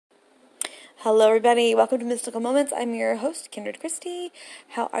Hello, everybody. Welcome to Mystical Moments. I'm your host, Kindred Christie.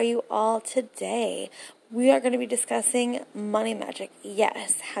 How are you all today? We are going to be discussing money magic.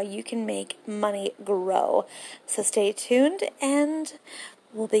 Yes, how you can make money grow. So stay tuned, and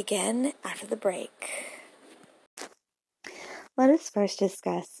we'll begin after the break. Let us first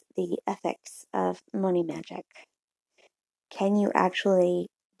discuss the ethics of money magic. Can you actually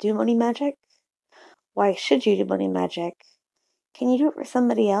do money magic? Why should you do money magic? Can you do it for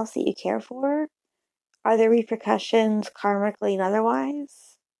somebody else that you care for? Are there repercussions karmically and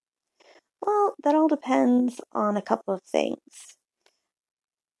otherwise? Well, that all depends on a couple of things.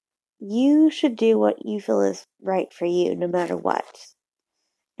 You should do what you feel is right for you, no matter what.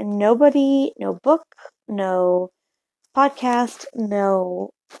 And nobody, no book, no podcast, no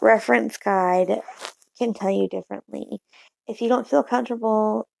reference guide can tell you differently. If you don't feel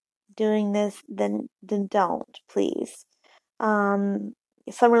comfortable doing this, then don't, please.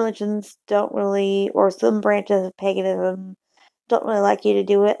 Some religions don't really, or some branches of paganism don't really like you to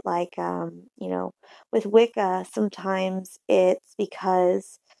do it. Like, with Wicca, sometimes it's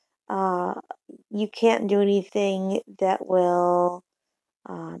because uh, you can't do anything that will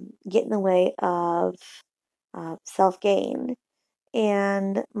get in the way of self gain.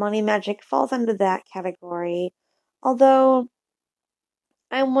 And money magic falls under that category. Although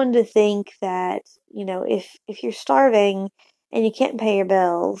I'm one to think that, if you're starving and you can't pay your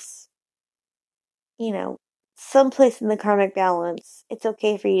bills, you know, someplace in the karmic balance, it's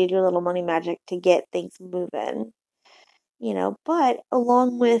okay for you to do a little money magic to get things moving. But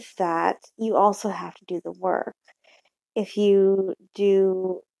along with that, you also have to do the work. If you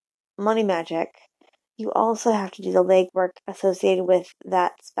do money magic, you also have to do the legwork associated with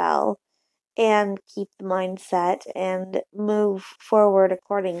that spell and keep the mindset and move forward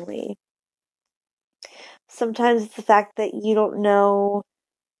accordingly. Sometimes it's the fact that you don't know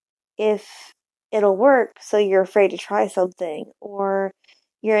if it'll work, so you're afraid to try something, or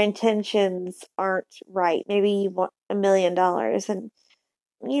your intentions aren't right. Maybe you want $1 million,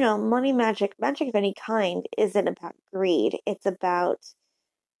 and money magic of any kind isn't about greed. It's about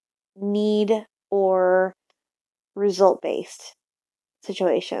need or result based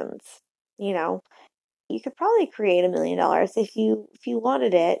situations. You could probably create $1 million if you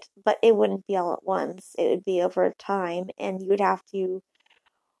wanted it, but it wouldn't be all at once. It would be over time, and you would have to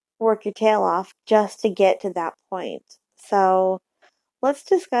work your tail off just to get to that point. So let's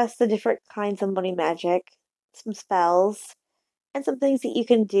discuss the different kinds of money magic, some spells, and some things that you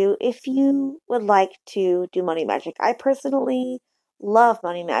can do if you would like to do money magic. I personally love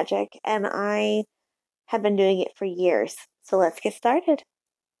money magic, and I have been doing it for years. So let's get started.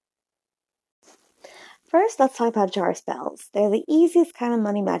 First, let's talk about jar spells. They're the easiest kind of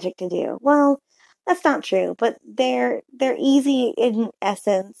money magic to do. Well, that's not true, but they're easy in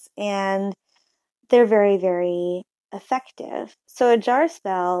essence, and they're very, very effective. So a jar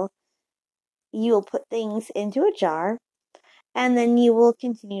spell, you will put things into a jar, and then you will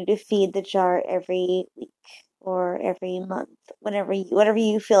continue to feed the jar every week or every month, whatever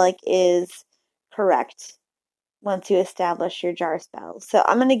you feel like is correct once you establish your jar spell. So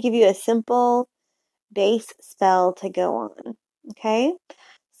I'm going to give you a simple base spell to go on. Okay?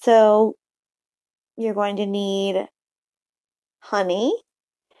 So you're going to need honey.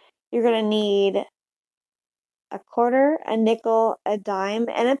 You're going to need a quarter, a nickel, a dime,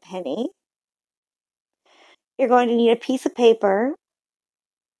 and a penny. You're going to need a piece of paper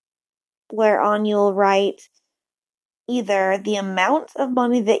whereon you'll write either the amount of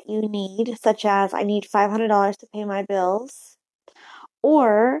money that you need, such as I need $500 to pay my bills,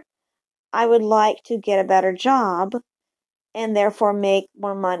 or I would like to get a better job and therefore make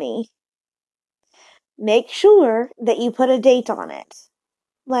more money. Make sure that you put a date on it.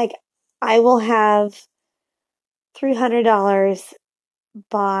 Like, I will have $300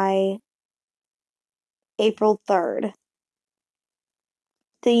 by April 3rd.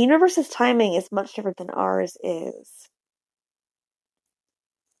 The universe's timing is much different than ours is.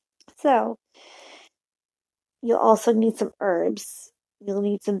 So, you'll also need some herbs. You'll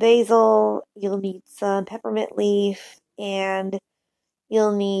need some basil, you'll need some peppermint leaf, and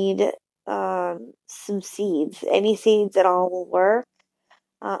you'll need some seeds. Any seeds at all will work.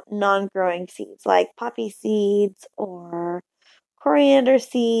 Non-growing seeds like poppy seeds or coriander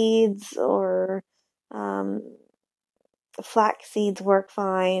seeds or flax seeds work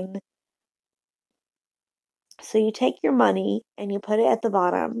fine. So you take your money and you put it at the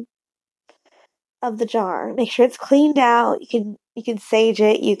bottom of the jar. Make sure it's cleaned out. You can sage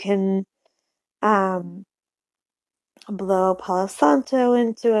it. You can blow Palo Santo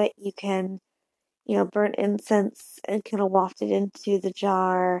into it. You can burn incense and kind of waft it into the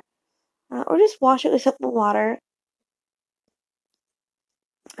jar. or just wash it with soap and water.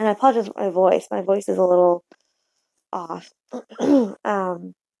 And I apologize for my voice. My voice is a little off.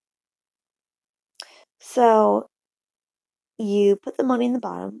 um, so you put the money in the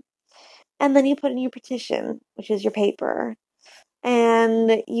bottom, and then you put in your petition, which is your paper.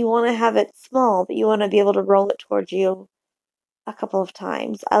 And you want to have it small, but you want to be able to roll it towards you a couple of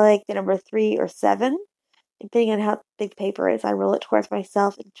times. I like the number 3 or 7, depending on how big the paper is. I roll it towards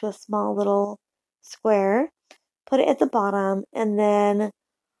myself into a small little square, put it at the bottom, and then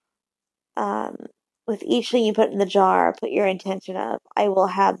um, with each thing you put in the jar, put your intention of, I will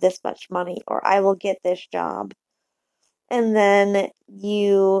have this much money, or I will get this job. And then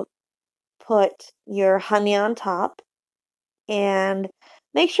you put your honey on top, and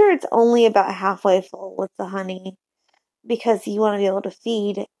make sure it's only about halfway full with the honey, because you want to be able to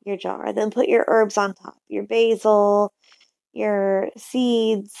feed your jar. Then put your herbs on top, your basil, your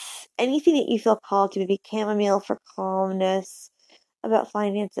seeds, anything that you feel called to, maybe chamomile for calmness, about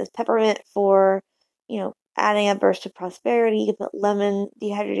finances, peppermint for, adding a burst of prosperity. You can put lemon,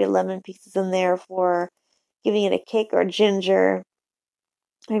 dehydrated lemon pieces in there for giving it a kick, or ginger,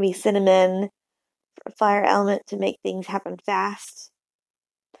 maybe cinnamon, a fire element to make things happen fast.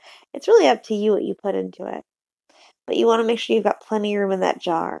 It's really up to you what you put into it. But you want to make sure you've got plenty of room in that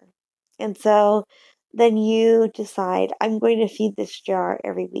jar. And so then you decide, I'm going to feed this jar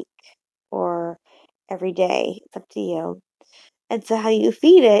every week or every day. It's up to you. And so how you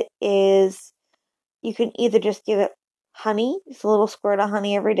feed it is, you can either just give it honey, just a little squirt of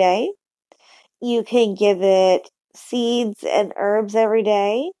honey every day. You can give it seeds and herbs every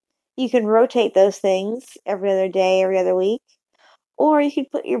day. You can rotate those things every other day, every other week. Or you could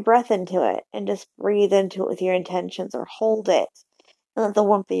put your breath into it and just breathe into it with your intentions, or hold it and let the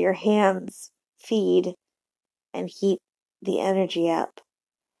warmth of your hands feed and heat the energy up.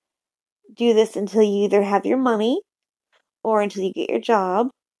 Do this until you either have your money, or until you get your job,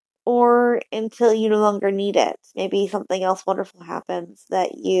 or until you no longer need it. Maybe something else wonderful happens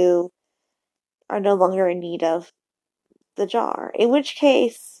that you are no longer in need of the jar. In which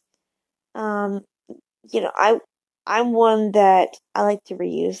case, um, I'm one that I like to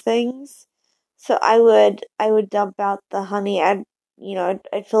reuse things. So I would dump out the honey. I'd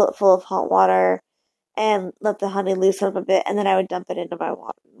fill it full of hot water and let the honey loosen up a bit, and then I would dump it into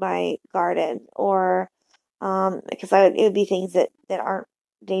my garden, or because it would be things that aren't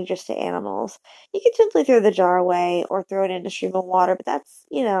dangerous to animals. You could simply throw the jar away or throw it into a stream of water, but that's,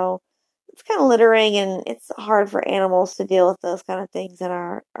 it's kind of littering, and it's hard for animals to deal with those kind of things in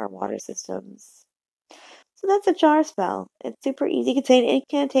our water systems. So that's a jar spell. It's super easy. You could say an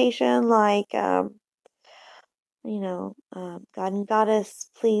incantation like, God and Goddess,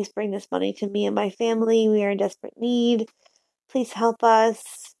 please bring this money to me and my family. We are in desperate need. Please help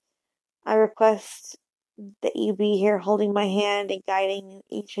us. I request that you be here holding my hand and guiding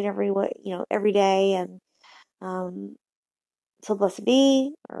each and every way, every day. And um, so blessed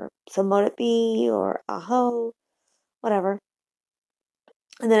be, or so mote it be, or aho, whatever.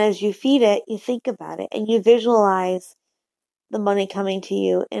 And then as you feed it, you think about it and you visualize the money coming to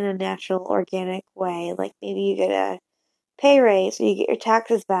you in a natural, organic way. Like maybe you get a pay raise, or you get your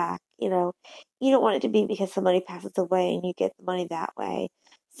taxes back. You don't want it to be because somebody passes away and you get the money that way.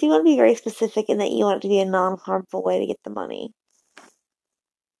 So you want to be very specific in that you want it to be a non-harmful way to get the money.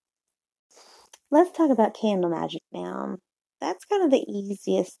 Let's talk about candle magic now. That's kind of the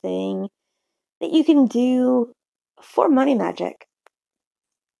easiest thing that you can do for money magic.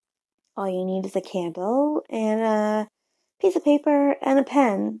 All you need is a candle and a piece of paper and a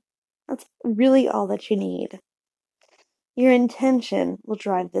pen. That's really all that you need. Your intention will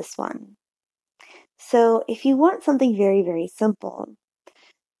drive this one. So if you want something very, very simple,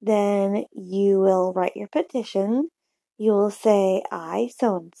 then you will write your petition. You will say, I,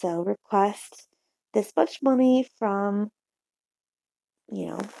 so-and-so, request this much money from,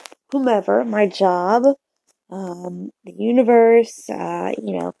 whomever, my job, the universe,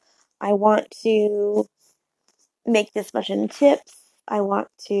 I want to make this much in tips. I want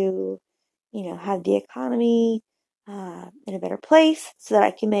to, have the economy in a better place so that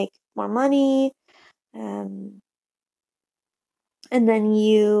I can make more money. And then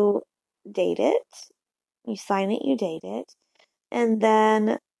you date it, you sign it, you date it, and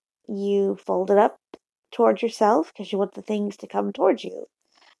then you fold it up towards yourself because you want the things to come towards you,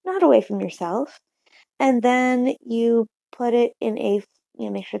 not away from yourself. And then you put it in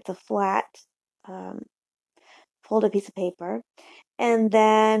make sure it's a flat, um, folded piece of paper. And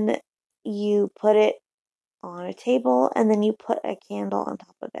then you put it on a table, and then you put a candle on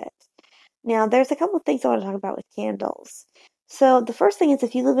top of it. Now, there's a couple of things I want to talk about with candles. So the first thing is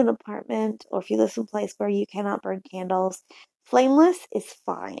if you live in an apartment or if you live someplace where you cannot burn candles, flameless is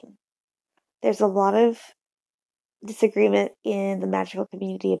fine. There's a lot of disagreement in the magical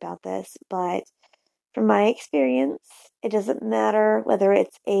community about this, but from my experience, it doesn't matter whether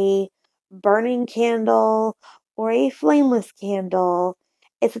it's a burning candle or a flameless candle.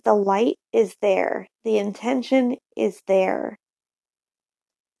 It's that the light is there. The intention is there.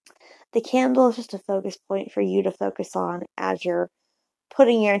 The candle is just a focus point for you to focus on as you're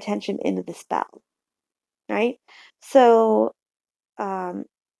putting your attention into the spell, right? So, um,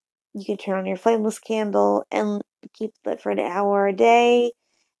 you can turn on your flameless candle and keep it lit for an hour a day.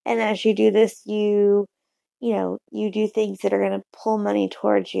 And as you do this, you do things that are going to pull money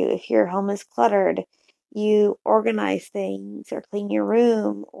towards you. If your home is cluttered, you organize things or clean your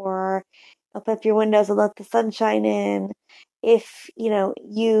room or open up your windows and let the sunshine in. If,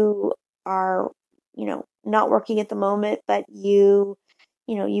 you are, not working at the moment, but you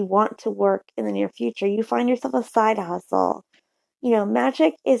want to work in the near future, you find yourself a side hustle.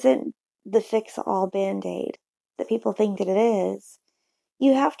 Magic isn't the fix all band aid that people think that it is.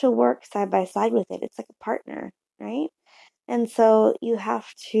 You have to work side by side with it. It's like a partner, right? And so you have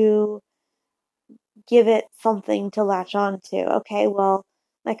to give it something to latch on to. Okay, well,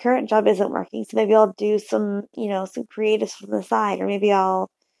 my current job isn't working, so maybe I'll do some creatives from the side, or maybe I'll,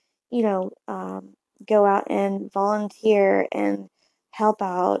 you know, um, go out and volunteer and help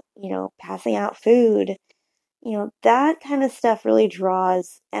out, passing out food. That kind of stuff really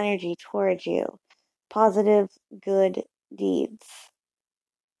draws energy towards you. Positive, good deeds.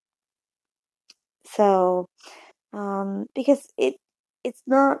 So, because it's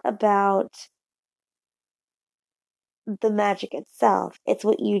not about the magic itself, it's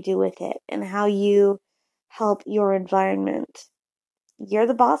what you do with it and how you help your environment. You're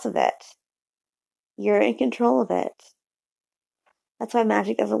the boss of it. You're in control of it. That's why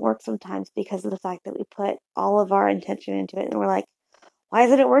magic doesn't work sometimes, because of the fact that we put all of our intention into it and we're like, why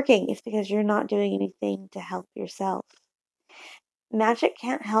isn't it working? It's because you're not doing anything to help yourself. Magic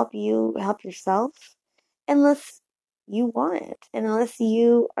can't help you help yourself unless you want it and unless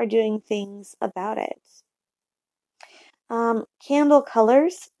you are doing things about it. Candle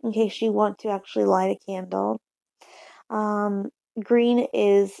colors, in case you want to actually light a candle. Um, Green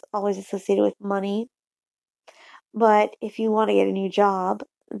is always associated with money, but if you want to get a new job,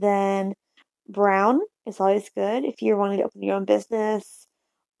 then brown is always good. If you're wanting to open your own business,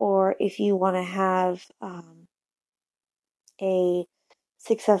 or if you want to have a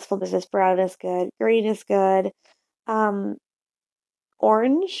successful business, brown is good. Green is good. Um,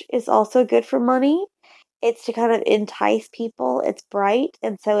 Orange is also good for money. It's to kind of entice people. It's bright,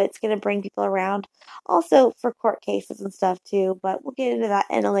 and so it's going to bring people around. Also for court cases and stuff too, but we'll get into that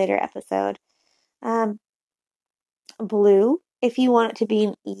in a later episode. Um, Blue, if you want it to be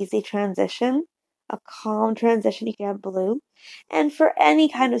an easy transition, a calm transition, you can have blue. And for any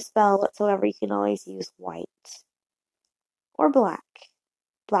kind of spell whatsoever, you can always use white or black.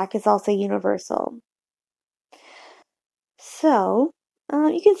 Black is also universal. So,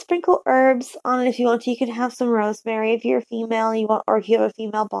 you can sprinkle herbs on it if you want to. You can have some rosemary if you're a female, you want, or if you have a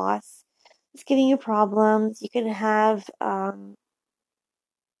female boss it's giving you problems. You can have,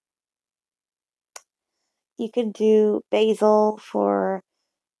 you can do basil for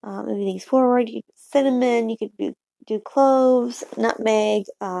moving things forward. You could cinnamon. You could do cloves, nutmeg,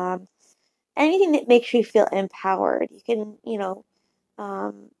 anything that makes you feel empowered. You can,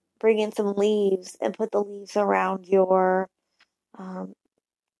 um, bring in some leaves and put the leaves around um,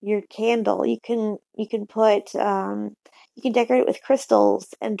 your candle. You can put you can decorate it with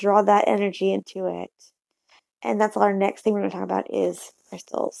crystals and draw that energy into it. And that's our next thing we're going to talk about is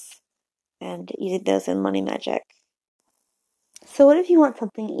crystals and using those in money magic. So what if you want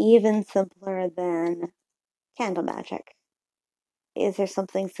something even simpler than candle magic? Is there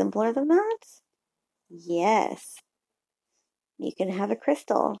something simpler than that? Yes. You can have a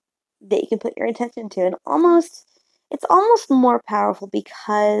crystal that you can put your intention to, and it's almost more powerful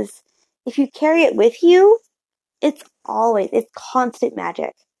because if you carry it with you, it's constant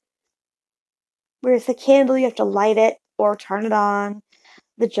magic. Whereas a candle, you have to light it or turn it on.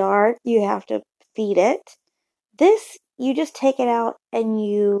 The jar, you have to feed it. This, you just take it out and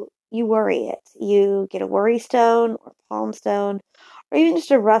you worry it. You get a worry stone or palm stone, or even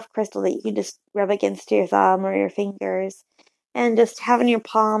just a rough crystal that you can just rub against your thumb or your fingers and just have in your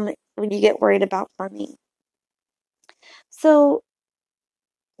palm when you get worried about money. So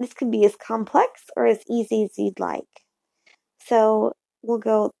this could be as complex or as easy as you'd like. So we'll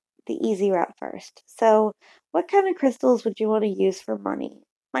go the easy route first. So what kind of crystals would you want to use for money?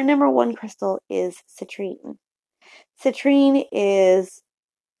 My number one crystal is citrine. Citrine is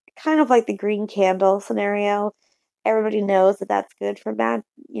kind of like the green candle scenario. Everybody knows that that's good for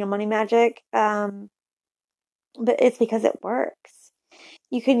money magic. But it's because it works.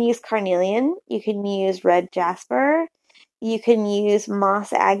 You can use carnelian, you can use red jasper, you can use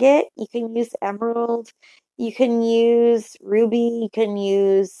moss agate, you can use emerald, you can use ruby, you can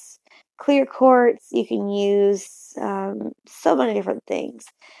use clear quartz, you can use so many different things.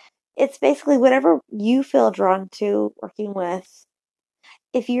 It's basically whatever you feel drawn to working with.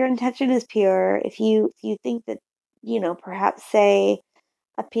 If your intention is pure, if you think that, perhaps say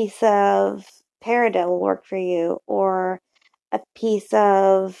a piece of peridot will work for you or a piece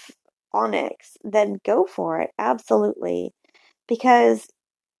of onyx, then go for it. Absolutely. Because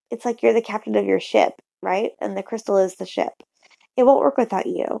it's like you're the captain of your ship, right? And the crystal is the ship. It won't work without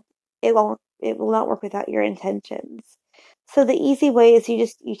you. It will not work without your intentions. So the easy way is you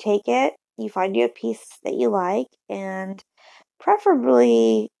take it, you find you a piece that you like, and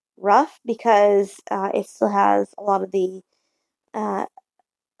preferably rough because it still has a lot of the uh,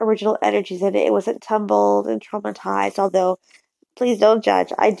 original energies in it. It wasn't tumbled and traumatized, although please don't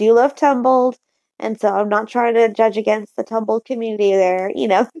judge. I do love tumbled, and so I'm not trying to judge against the tumbled community there.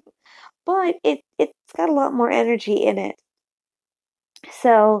 But it's got a lot more energy in it.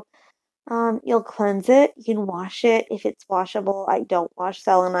 So you'll cleanse it. You can wash it if it's washable. I don't wash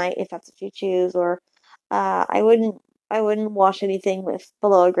selenite if that's what you choose, or I wouldn't wash anything with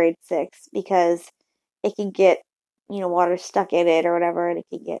below a grade 6 because it can get water stuck in it or whatever, and it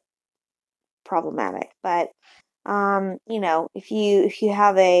can get problematic. But if you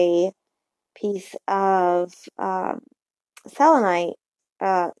have a piece of selenite,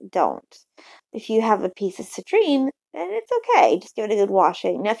 don't. If you have a piece of citrine, then it's okay. Just give it a good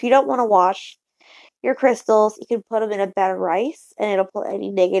washing. Now, if you don't want to wash your crystals, you can put them in a bed of rice, and it'll pull any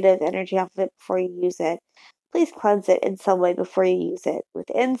negative energy off of it before you use it. Please cleanse it in some way before you use it with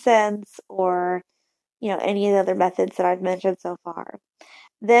incense or any of the other methods that I've mentioned so far.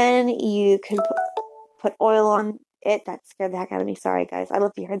 Then you can put oil on it. That scared the heck out of me. Sorry, guys. I don't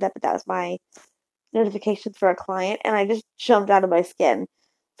know if you heard that, but that was my notifications for a client, and I just jumped out of my skin.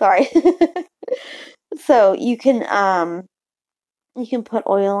 Sorry. So you can put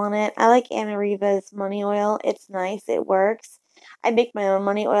oil on it. I like Anna Riva's money oil. It's nice. It works. I make my own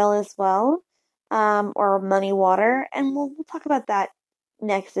money oil as well, or money water, and we'll talk about that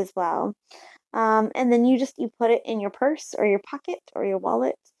next as well. And then you put it in your purse or your pocket or your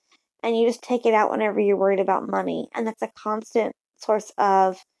wallet, and you just take it out whenever you're worried about money. And that's a constant source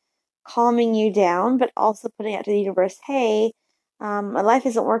of calming you down, but also putting out to the universe, hey, my life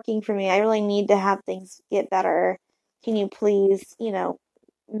isn't working for me. I really need to have things get better. Can you please,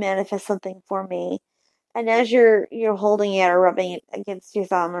 manifest something for me? And as you're holding it or rubbing it against your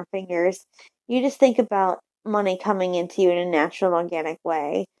thumb or fingers, you just think about money coming into you in a natural, organic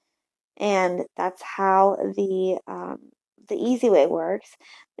way. And that's how the easy way works.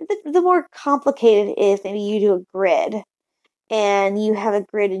 The more complicated is maybe you do a grid, and you have a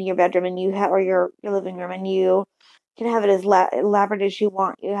grid in your bedroom and or your living room, and you can have it as elaborate as you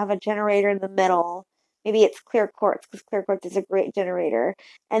want. You have a generator in the middle. Maybe it's clear quartz because clear quartz is a great generator.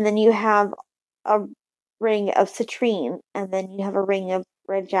 And then you have a ring of citrine, and then you have a ring of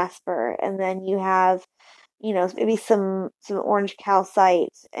red jasper, and then you have maybe some orange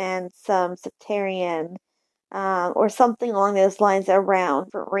calcite and some septarian, or something along those lines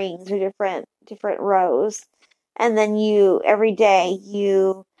around for rings or different rows. And then every day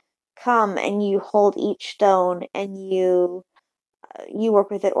you come and you hold each stone and you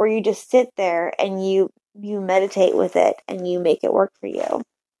work with it, or you just sit there and you meditate with it and you make it work for you.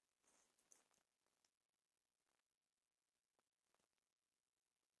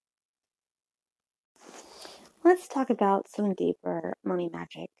 Let's talk about some deeper money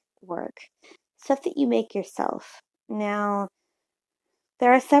magic work, stuff that you make yourself. Now,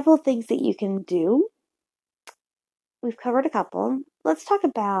 there are several things that you can do. We've covered a couple. Let's talk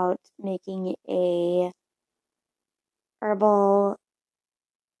about making a herbal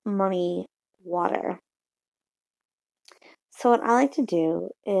money water. So what I like to do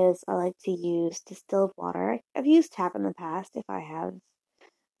is I like to use distilled water. I've used tap in the past. If I have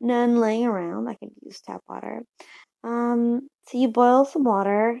none laying around, I can use tap water. So you boil some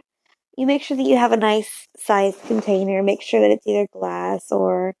water. You make sure that you have a nice sized container. Make sure that it's either glass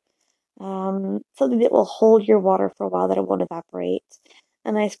or something that will hold your water for a while, that it won't evaporate.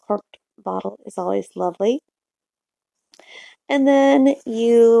 A nice corked bottle is always lovely. And then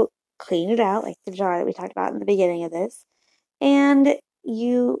you clean it out, like the jar that we talked about in the beginning of this. And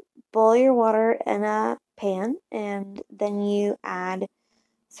you boil your water in a pan, and then you add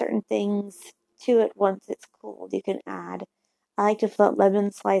certain things to it once it's cooled. You can add, I like to float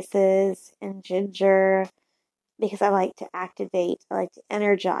lemon slices and ginger because I like to activate, I like to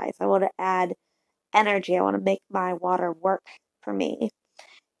energize. I want to add energy. I want to make my water work for me.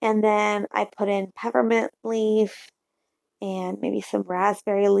 And then I put in peppermint leaf and maybe some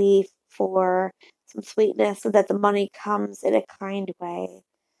raspberry leaf for some sweetness so that the money comes in a kind way.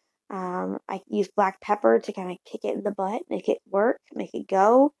 I use black pepper to kind of kick it in the butt, make it work, make it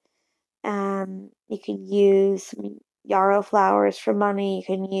go. You can use some yarrow flowers for money. You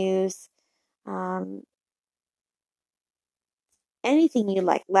can use um, anything you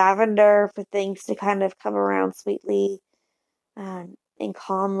like, lavender for things to kind of come around sweetly and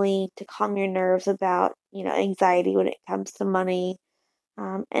calmly to calm your nerves about, anxiety when it comes to money.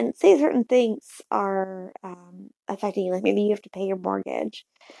 And say certain things are affecting you, like maybe you have to pay your mortgage.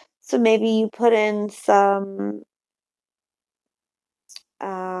 So maybe you put in some,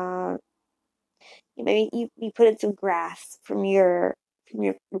 uh, maybe you put in some grass from your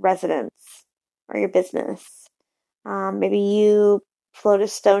residence or your business. Maybe you float a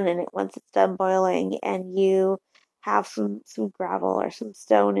stone in it once it's done boiling, and you have some gravel or some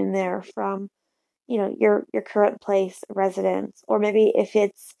stone in there from your current place of residence. Or maybe if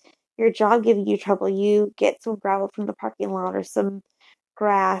it's your job giving you trouble, you get some gravel from the parking lot or some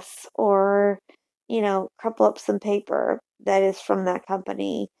grass, or crumple up some paper that is from that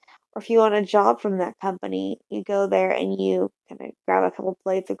company. Or if you want a job from that company, you go there and you kind of grab a couple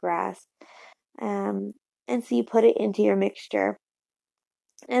blades of grass, um, and so you put it into your mixture,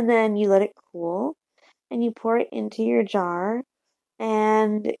 and then you let it cool, and you pour it into your jar,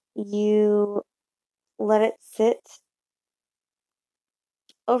 and you let it sit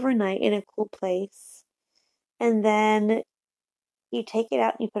overnight in a cool place. And then you take it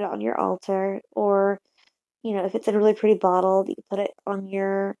out and you put it on your altar, or if it's in a really pretty bottle, you put it on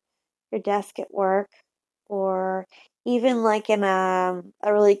your desk at work, or even like in a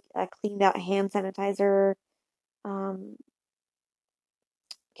really cleaned out hand sanitizer um,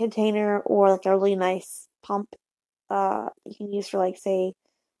 container, or like a really nice pump you can use for, like, say,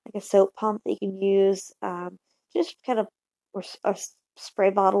 like a soap pump that you can use, just kind of, or a spray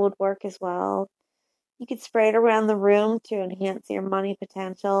bottle would work as well. You could spray it around the room to enhance your money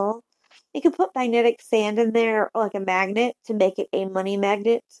potential. You could put magnetic sand in there, or like a magnet, to make it a money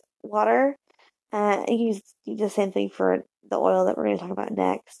magnet water. You use the same thing for the oil that we're going to talk about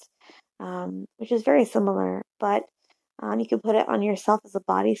next, which is very similar. But you can put it on yourself as a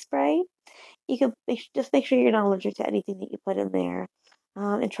body spray. You can just make sure you're not allergic to anything that you put in there,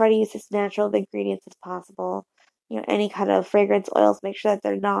 and try to use as natural of ingredients as possible. Any kind of fragrance oils, make sure that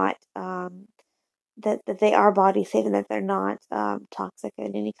they're not that they are body safe, and that they're not toxic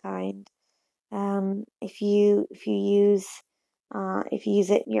in any kind. If you use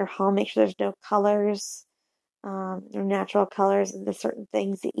it in your home, make sure there's no colors, no natural colors, and the certain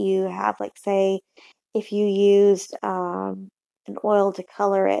things that you have. Like, say, if you used an oil to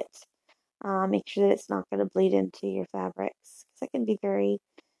color it, make sure that it's not going to bleed into your fabrics, because that can be very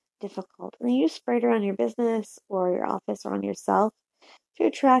difficult. And then you just spray it around your business or your office or on yourself to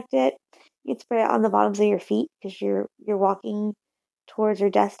attract it. You can spray it on the bottoms of your feet because you're walking towards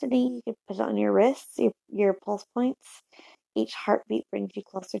your destiny. You can put it on your wrists, your pulse points. Each heartbeat brings you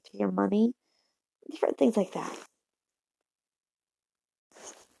closer to your money. Different things like that.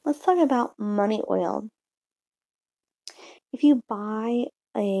 Let's talk about money oil. If you buy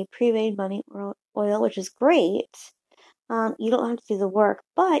a pre-made money oil, which is great, you don't have to do the work,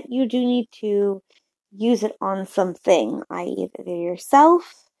 but you do need to use it on something, i.e., either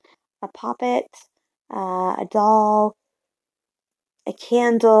yourself, a puppet, a doll, a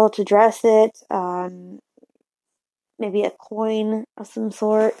candle to dress it, maybe a coin of some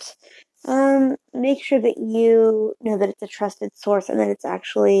sort. Make sure that you know that it's a trusted source and that it's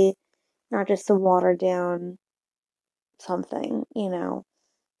actually not just a watered down something,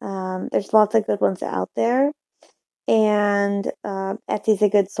 There's lots of good ones out there, and Etsy's a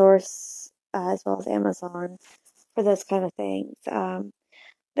good source, as well as Amazon, for those kind of things.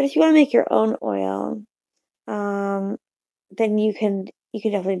 But if you want to make your own oil, um, then you can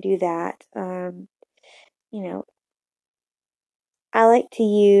definitely do that. You know, I like to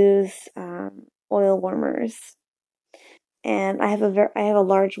use oil warmers, and I have a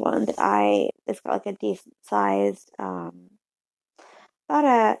large one that's got like a decent sized, about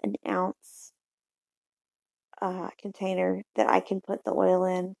an ounce container that I can put the oil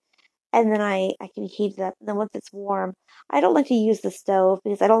in, and then I can heat it up. And then once it's warm, I don't like to use the stove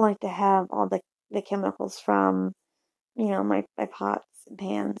because I don't like to have all the chemicals from my pots and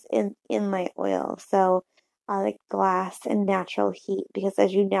pans in my oil. So like glass and natural heat, because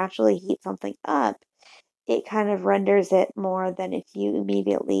as you naturally heat something up, it kind of renders it more than if you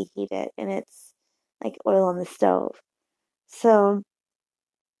immediately heat it and it's like oil on the stove. So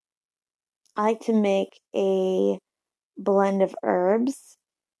I like to make a blend of herbs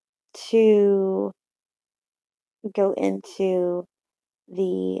to go into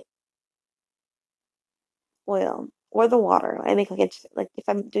the oil or the water. I make like if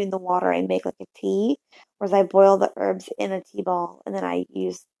I'm doing the water, I make like a tea, whereas I boil the herbs in a tea ball and then I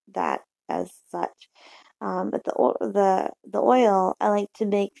use that as such. But the oil, I like to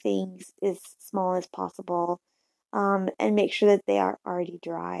make things as small as possible, and make sure that they are already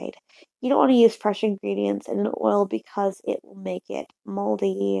dried. You don't want to use fresh ingredients in an oil because it will make it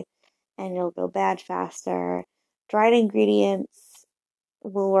moldy and it'll go bad faster. Dried ingredients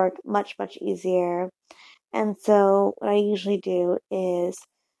will work much, much easier. And so what I usually do is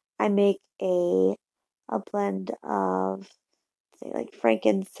I make a blend of, say, like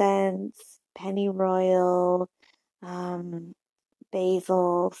frankincense, pennyroyal, um,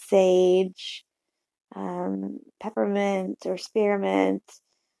 basil, sage, peppermint or spearmint.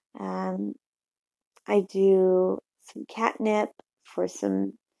 Um, I do some catnip for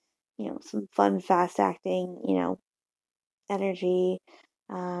some, some fun, fast acting, energy,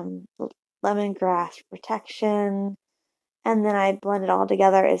 lemongrass for protection, and then I blend it all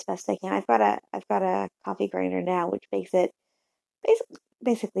together as best I can. I've got a coffee grinder now, which makes it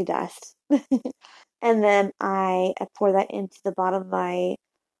basically dust. And then I pour that into the bottom of my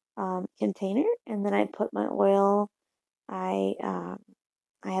container, and then I put my oil. I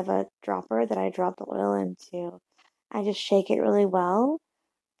I have a dropper that I drop the oil into. I just shake it really well,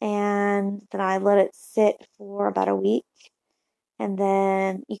 and then I let it sit for about a week. And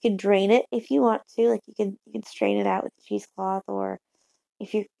then you can drain it if you want to. Like you can strain it out with a cheesecloth, or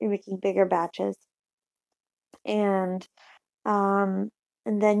if you're making bigger batches. And um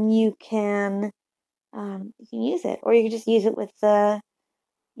and then you can use it, or you can just use it with the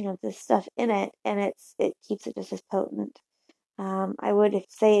stuff in it, and it keeps it just as potent. I would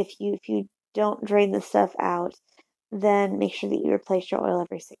say if you don't drain the stuff out, then make sure that you replace your oil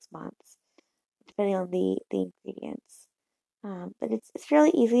every 6 months, depending on the ingredients. But it's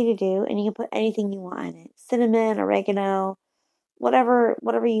fairly easy to do, and you can put anything you want in it: cinnamon, oregano, whatever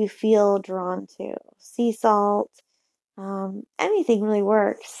you feel drawn to. Sea salt, anything really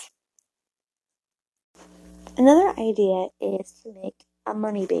works. Another idea is to make a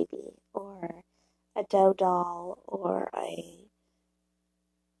money baby, or a dough doll, or a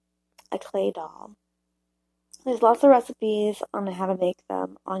clay doll. There's lots of recipes on how to make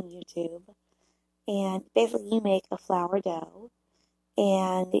them on YouTube. And basically, you make a flour dough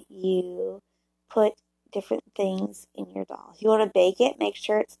and you put different things in your doll. If you want to bake it, make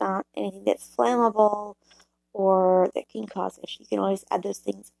sure it's not anything that's flammable or that can cause issues. You can always add those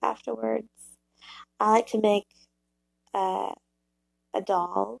things afterwards. I like to make a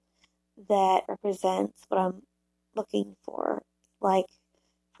doll that represents what I'm looking for. Like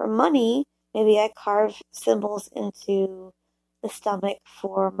for money, maybe I carve symbols into the stomach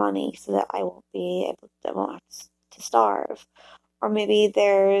for money so that I won't have to starve. Or maybe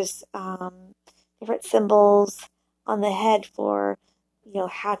there's different symbols on the head for,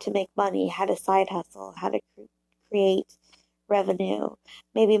 how to make money, how to side hustle, how to create revenue.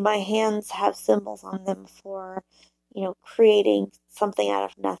 Maybe my hands have symbols on them for, creating something out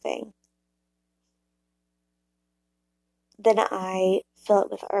of nothing. Then I fill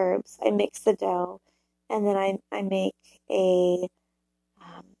it with herbs. I mix the dough, and then I make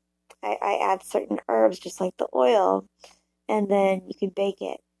um, I add certain herbs just like the oil, and then you can bake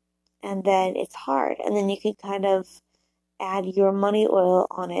it. And then it's hard. And then you can kind of add your money oil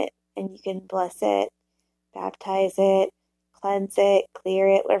on it, and you can bless it, baptize it, cleanse it, clear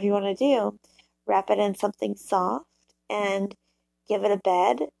it, whatever you want to do. Wrap it in something soft and give it a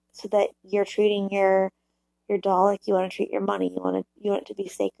bed so that you're treating your doll like you want to treat your money. You want it to be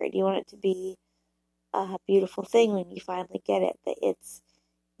sacred. You want it to be a beautiful thing when you finally get it. That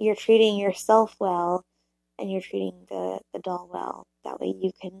you're treating yourself well, and you're treating the doll well. That way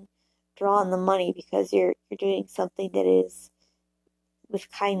you can draw on the money because you're doing something that is with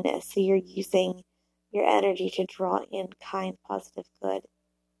kindness. So you're using your energy to draw in kind, positive, good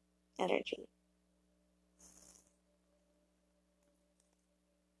energy.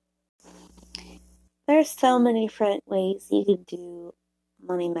 There's so many different ways you can do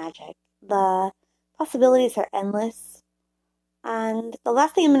money magic. The possibilities are endless. And the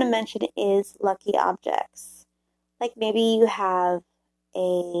last thing I'm going to mention is lucky objects. Like maybe you have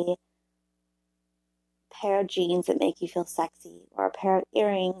a pair of jeans that make you feel sexy, or a pair of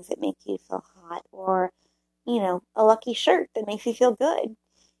earrings that make you feel hot, or a lucky shirt that makes you feel good.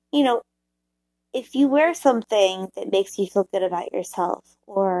 You know, if you wear something that makes you feel good about yourself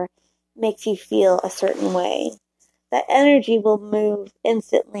or makes you feel a certain way, that energy will move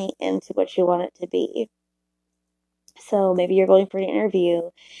instantly into what you want it to be. So maybe you're going for an interview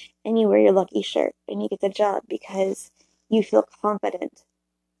and you wear your lucky shirt and you get the job because you feel confident.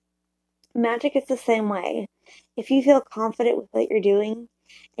 Magic is the same way. If you feel confident with what you're doing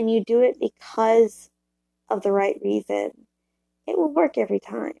and you do it because of the right reason, it will work every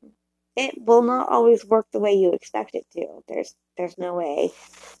time. It will not always work the way you expect it to. There's no way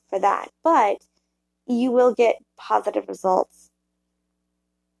for that. But you will get positive results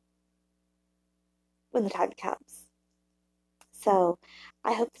when the time comes. So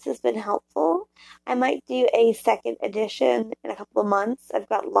I hope this has been helpful. I might do a second edition in a couple of months. I've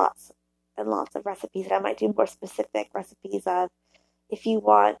got lots and lots of recipes, and I might do more specific recipes of if you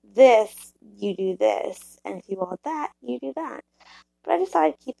want this, you do this, and if you want that, you do that. But I just thought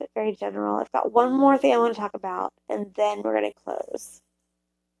I'd keep it very general. I've got one more thing I want to talk about, and then we're going to close.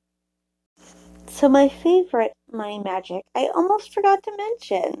 So my favorite money magic, I almost forgot to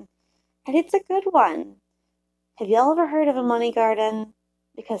mention, and it's a good one. Have y'all ever heard of a money garden?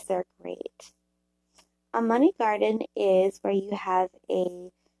 Because they're great. A money garden is where you have a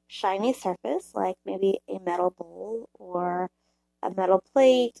shiny surface, like maybe a metal bowl or a metal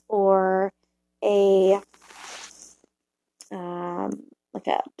plate or a like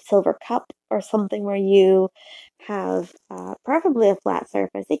a silver cup or something where you have preferably a flat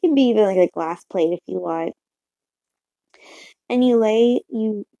surface. It can be even like a glass plate if you want. And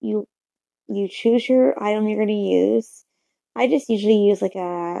you choose your item you're going to use. I just usually use like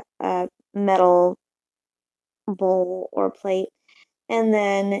a metal bowl or plate, and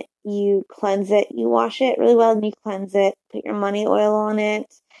then you cleanse it. You wash it really well and you cleanse it. Put your money oil on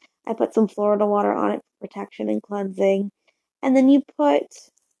it. I put some Florida water on it for protection and cleansing. And then you put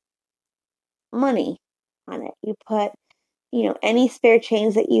money on it. You put, any spare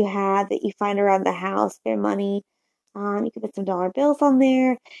change that you have that you find around the house, spare money. You can put some dollar bills on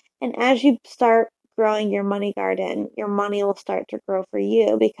there. And as you start growing your money garden, your money will start to grow for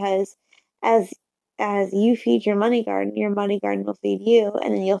you because as as you feed your money garden will feed you,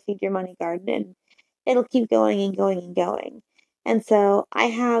 and then you'll feed your money garden, and it'll keep going and going and going. And so I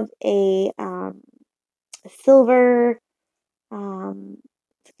have a silver, it's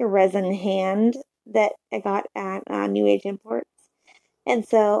like a resin hand that I got at New Age Imports. And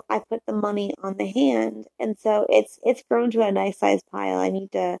so I put the money on the hand, and so it's grown to a nice size pile. I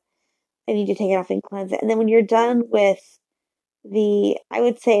need to take it off and cleanse it. And then when you're done with I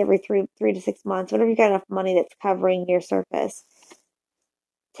would say every three to 6 months, whenever you got enough money that's covering your surface,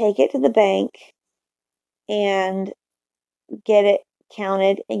 take it to the bank and get it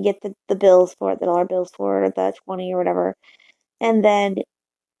counted and get the bills for it, the dollar bills for it, or the 20 or whatever, and then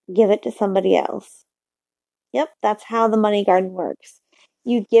give it to somebody else. Yep, that's how the money garden works.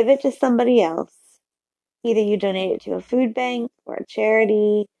 You give it to somebody else. Either you donate it to a food bank or a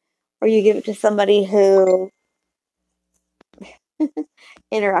charity, or you give it to somebody who,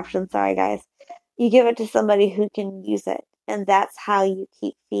 interruption, sorry guys. You give it to somebody who can use it. And that's how you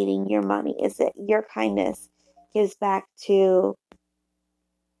keep feeding your money, is that your kindness gives back to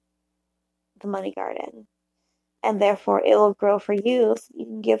the money garden. And therefore it will grow for you so you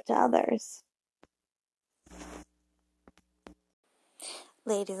can give to others.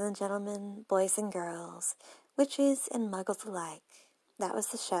 Ladies and gentlemen, boys and girls, witches and muggles alike, that was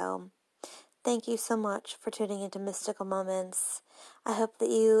the show. Thank you so much for tuning into Mystical Moments. I hope that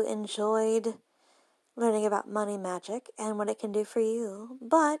you enjoyed learning about money magic and what it can do for you.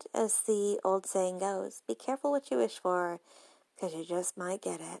 But, as the old saying goes, be careful what you wish for, because you just might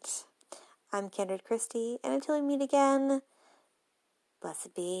get it. I'm Kindred Christie, and until we meet again,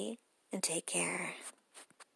 blessed be and take care.